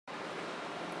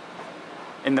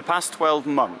In the past 12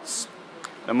 months,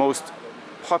 the most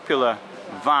popular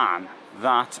van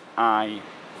that I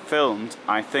filmed,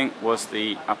 I think, was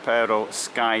the Apero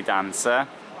Skydancer,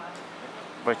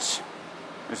 which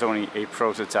is only a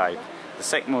prototype. The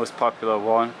second most popular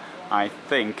one, I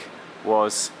think,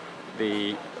 was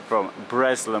the from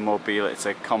Bresler Mobil. It's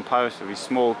a comparatively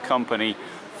small company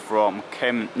from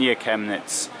near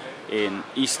Chemnitz in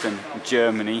eastern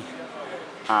Germany,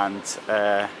 and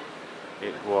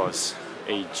it was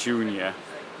a Junior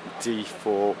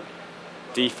D541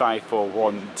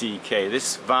 DK.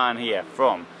 This van here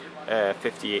from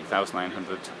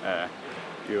 58,900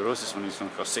 euros. This one is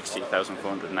going to cost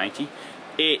 68,490.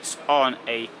 It's on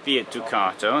a Fiat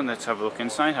Ducato, and let's have a look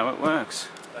inside how it works.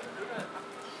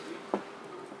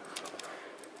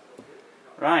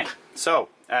 Right, so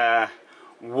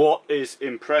what is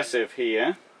impressive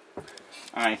here,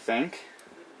 I think,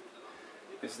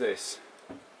 is this.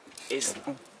 It's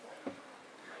the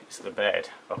bed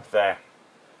up there,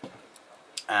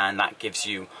 and that gives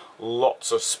you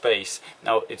lots of space.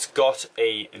 Now it's got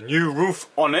a new roof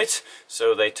on it,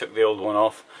 so they took the old one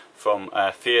off from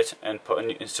Fiat and put a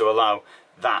new, to allow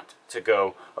that to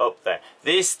go up there.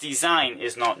 This design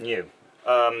is not new.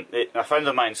 A friend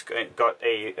of mine's got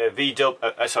a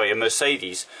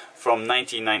Mercedes from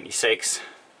 1996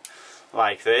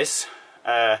 like this,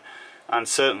 and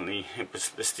certainly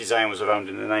this design was around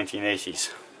in the 1980s,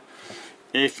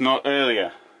 if not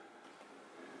earlier.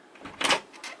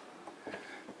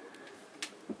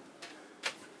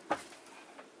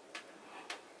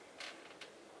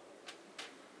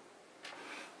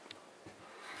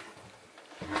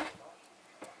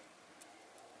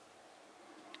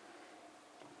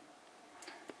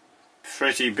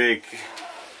 Pretty big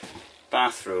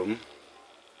bathroom,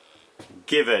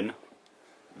 given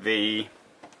the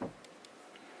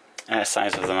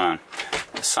size of the van,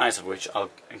 the size of which I'll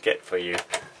get for you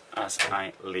as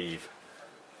I leave.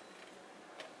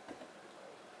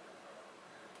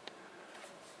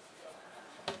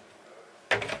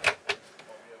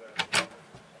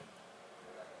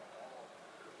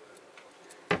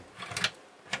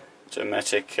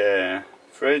 Hermetic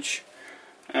fridge.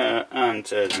 And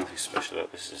there's nothing special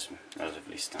about this, is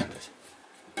relatively standard.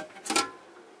 But,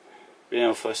 you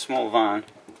know, for a small van,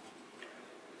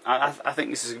 I think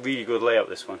this is a really good layout,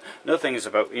 this one. Another thing is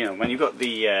about, you know, when you've got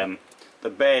the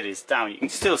bed is down, you can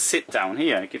still sit down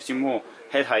here. It gives you more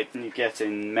head height than you get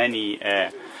in many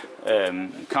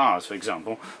cars, for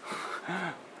example.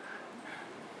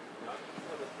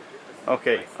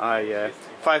 Okay,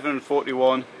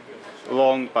 541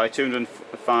 long by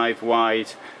 205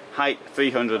 wide. Height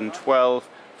 312,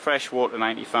 fresh water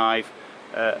 95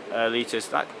 litres.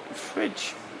 That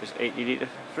fridge is 80 litre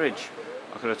fridge.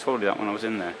 I could have told you that when I was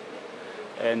in there.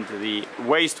 And the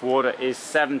wastewater is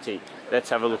 70.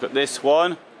 Let's have a look at this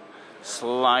one.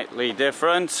 Slightly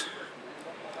different.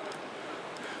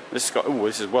 This has got, oh,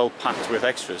 this is well packed with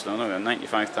extras. No,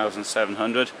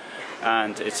 95,700,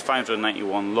 and it's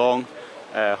 591 long,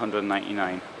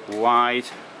 199 wide.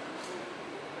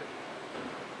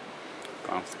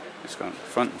 Oh, it's got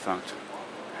front, in fact.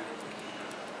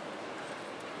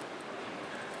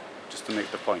 Just to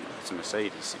make the point, it's a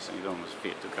Mercedes, so you don't almost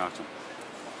Fiat Ducato.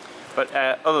 But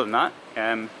other than that,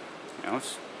 you know,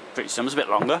 it's pretty similar. It's a bit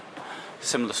longer,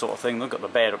 similar sort of thing. They've got the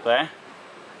bed up there,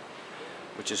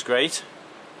 which is great.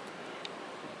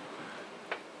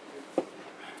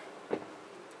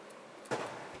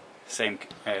 Same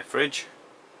fridge.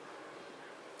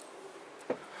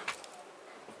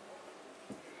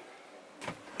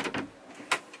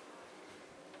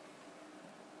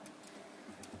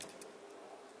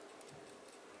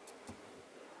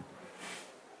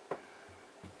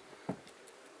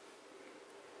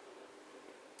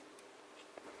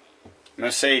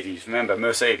 Mercedes, remember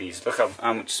Mercedes, look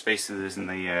how much space there is in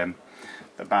the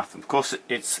bathroom. Of course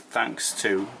it's thanks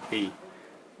to the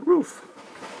roof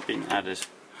being added,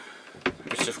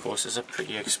 which of course is a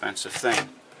pretty expensive thing.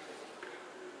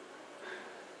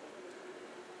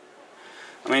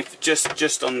 I mean,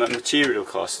 just on the material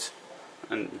cost,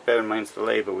 and bear in mind the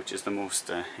labour, which is the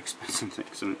most expensive thing,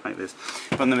 something like this,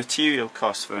 but on the material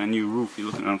cost for a new roof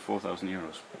you're looking around 4,000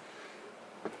 euros.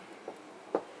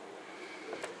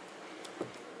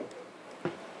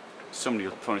 Somebody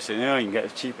will probably say, "No, you can get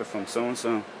it cheaper from so and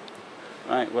so."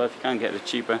 Right, well, if you can't get it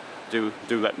cheaper, do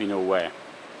let me know where.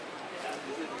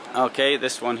 Okay,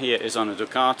 this one here is on a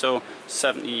Ducato,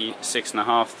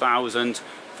 76,500,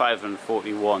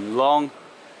 541 long.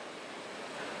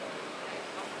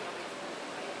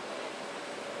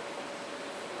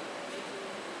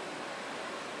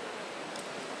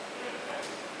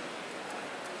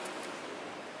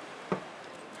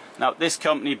 Now this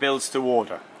company builds to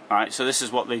order, right? So this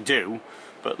is what they do,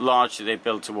 but largely they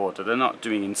build to order. They're not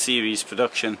doing in series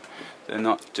production. They're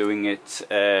not doing it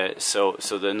so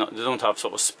they don't have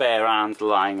sort of spare hands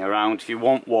lying around. If you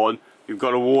want one, you've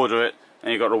got to order it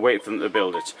and you've got to wait for them to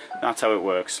build it. That's how it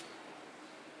works.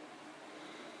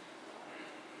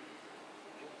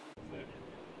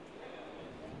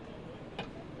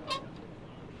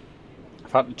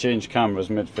 I've had to change cameras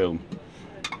mid-film.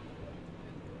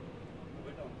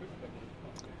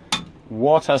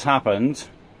 What has happened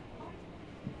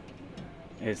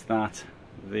is that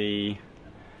the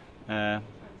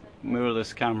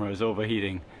mirrorless camera is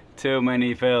overheating. Too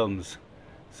many films.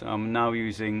 So I'm now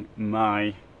using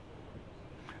my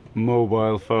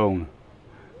mobile phone.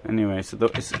 Anyway, so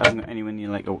it hasn't anywhere near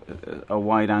like a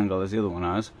wide angle as the other one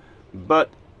has, but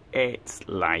it's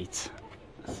light,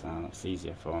 so that's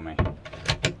easier for me.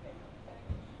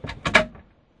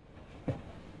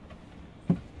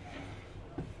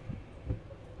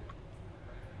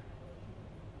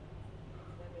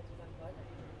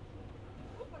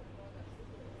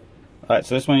 Right,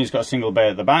 so this one has got a single bed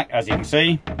at the back, as you can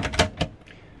see.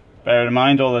 Bear in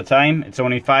mind all the time, it's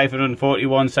only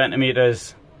 541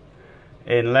 centimetres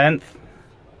in length.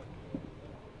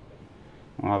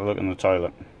 I'll have a look in the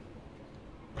toilet.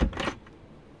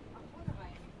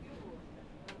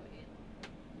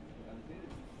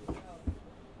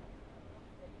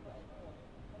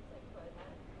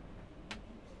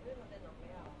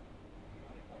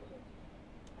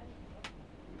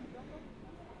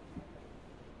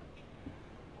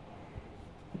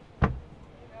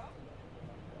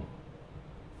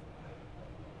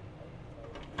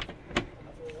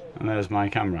 And there's my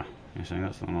camera. You're saying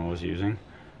that's the one I was using,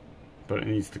 but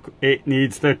it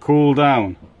needs to cool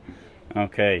down.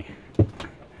 Okay.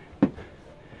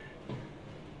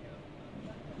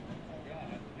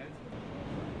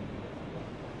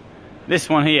 This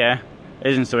one here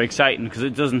isn't so exciting because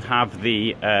it doesn't have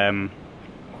the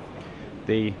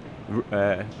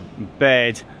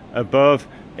bed above.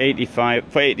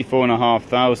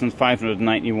 84,500,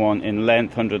 591 in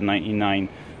length, 199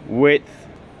 width.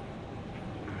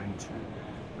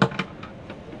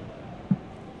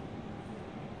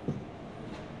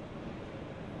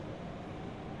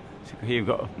 Here you've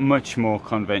got a much more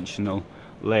conventional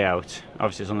layout.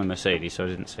 Obviously it's on the Mercedes, so I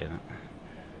didn't say that.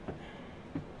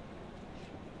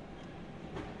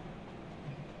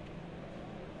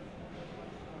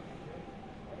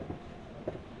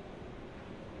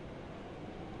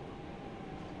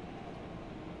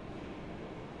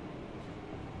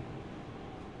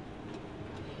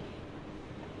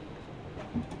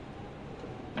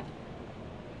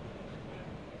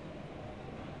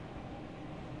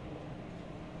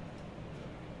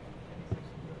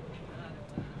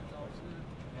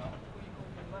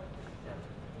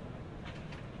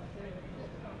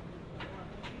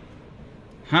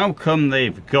 How come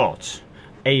they've got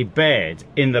a bed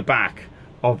in the back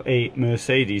of a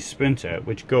Mercedes Sprinter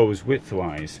which goes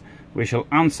widthwise? We shall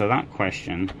answer that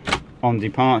question on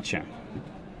departure.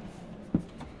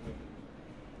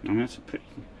 I mean, that's a pretty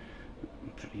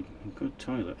good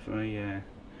toilet for a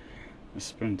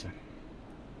Sprinter.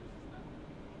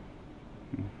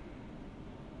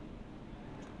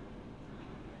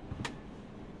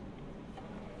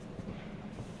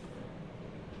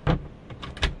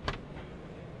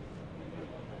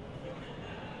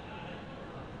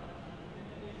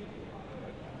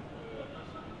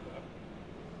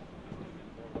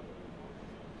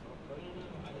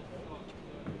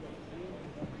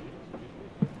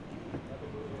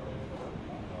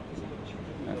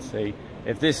 See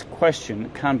if this question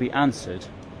can be answered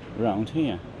around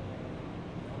here.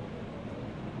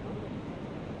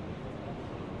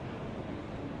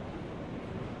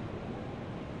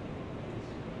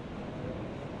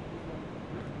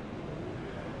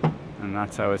 And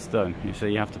that's how it's done. You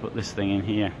see, you have to put this thing in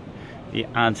here. You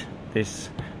add this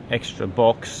extra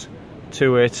box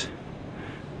to it,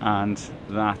 and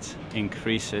that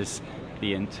increases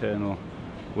the internal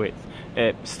width.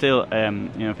 Still, you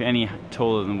know, if you're any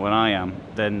taller than what I am,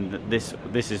 then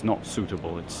this is not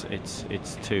suitable.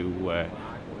 It's too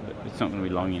it's not going to be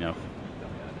long enough.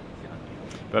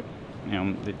 But you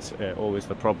know, it's always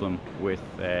the problem with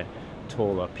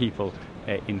taller people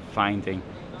in finding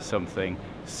something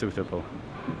suitable.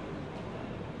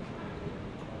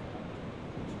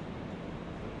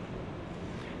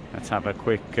 Let's have a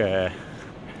quick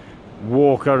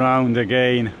walk around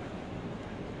again.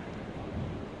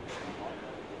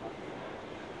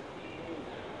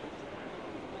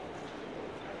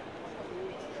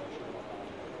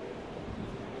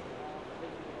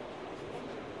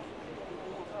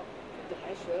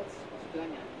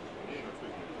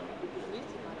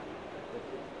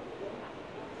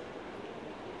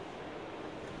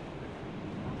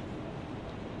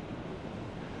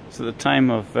 So at the time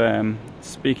of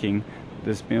speaking,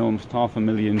 there's been almost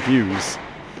 500,000 views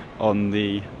on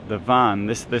the van,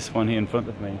 this one here in front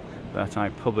of me, that I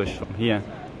published from here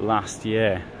last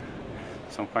year.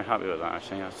 So I'm quite happy with that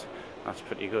actually. That's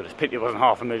pretty good. It's a pity it wasn't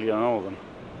 500,000 on all of them.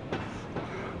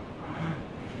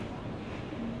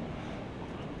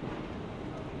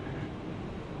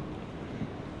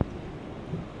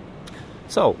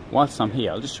 So, whilst I'm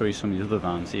here, I'll just show you some of the other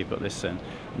vans. You've got this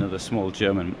another small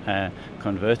German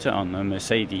converter on the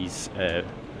Mercedes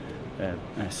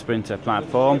Sprinter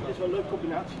platform.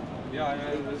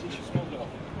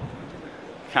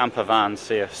 Campervans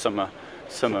here,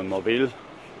 Mobil.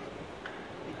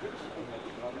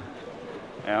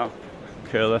 Yeah,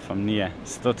 Curler from near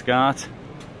Stuttgart.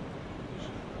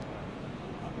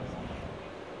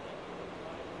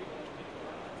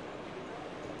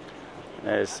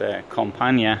 There's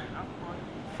Compania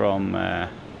from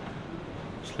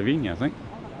Slovenia, I think.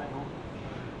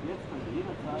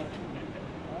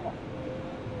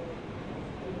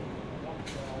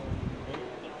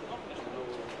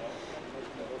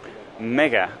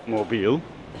 Megamobil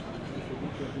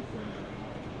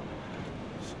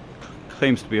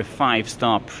claims to be a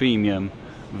 5-star premium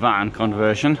van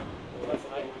conversion.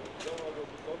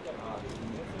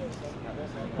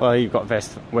 Well, you've got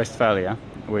Westfalia,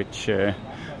 which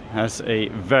has a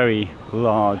very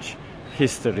large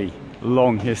history,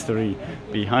 long history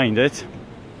behind it.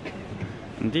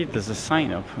 Indeed, there's a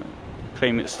sign up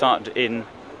claiming it started in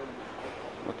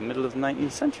the middle of the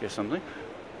 19th century or something.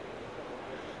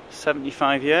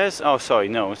 75 years? Oh, sorry,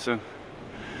 no, it's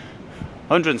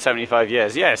 175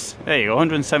 years. Yes, there you go.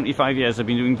 175 years they've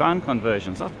been doing van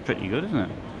conversions. That's pretty good, isn't it?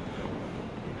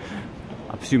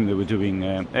 I presume they were doing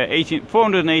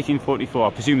 41844. I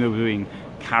presume they were doing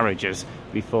carriages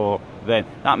before then.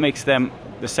 That makes them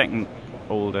the second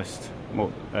oldest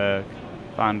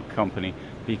van company,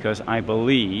 because I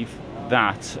believe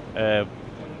that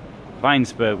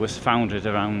Weinsberg was founded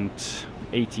around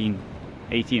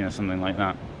 1818 or something like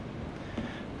that.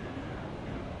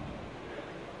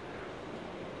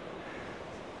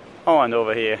 Oh, and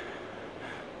over here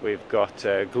we've got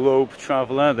Globe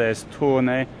Traveller. There's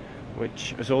Tourne,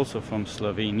 which is also from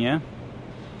Slovenia.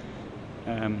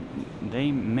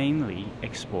 They mainly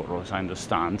export, as I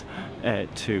understand,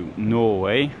 to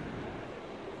Norway.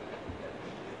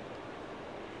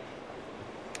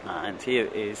 And here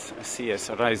is CS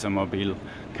Reisemobil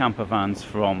campervans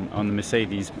from on the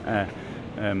Mercedes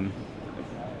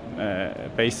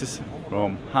basis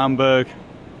from Hamburg.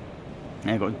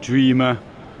 I've got Dreamer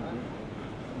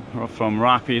from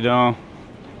Rapido.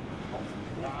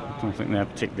 I don't think they're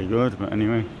particularly good, but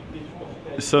anyway.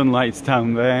 Sunlight's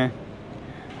down there.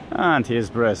 And here's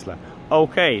Bressler.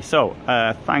 Okay, so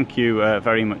thank you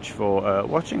very much for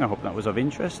watching. I hope that was of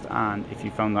interest, and if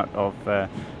you found that of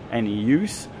any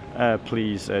use,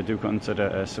 please do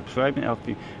consider subscribing.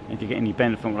 If you get any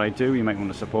benefit from what I do, you might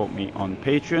want to support me on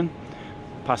Patreon.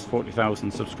 Past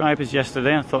 40,000 subscribers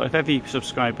yesterday. I thought if every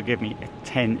subscriber gave me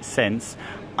 10 cents,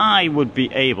 I would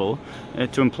be able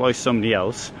to employ somebody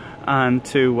else and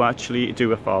to actually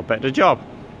do a far better job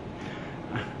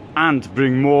and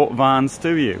bring more vans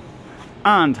to you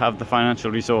and have the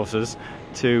financial resources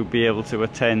to be able to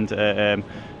attend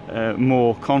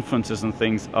more conferences and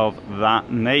things of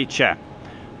that nature,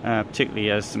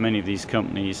 particularly as many of these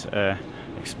companies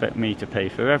expect me to pay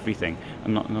for everything.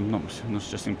 I'm not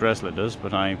suggesting Bressler does,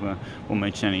 but I won't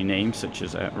mention any names such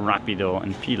as Rapido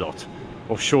and Pilot,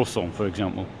 or Chausson, for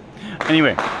example.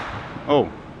 Anyway, oh,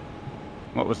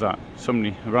 what was that?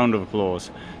 Somebody, a round of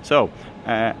applause. So,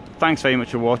 thanks very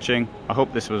much for watching. I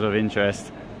hope this was of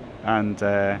interest, and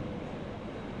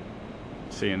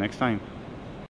see you next time.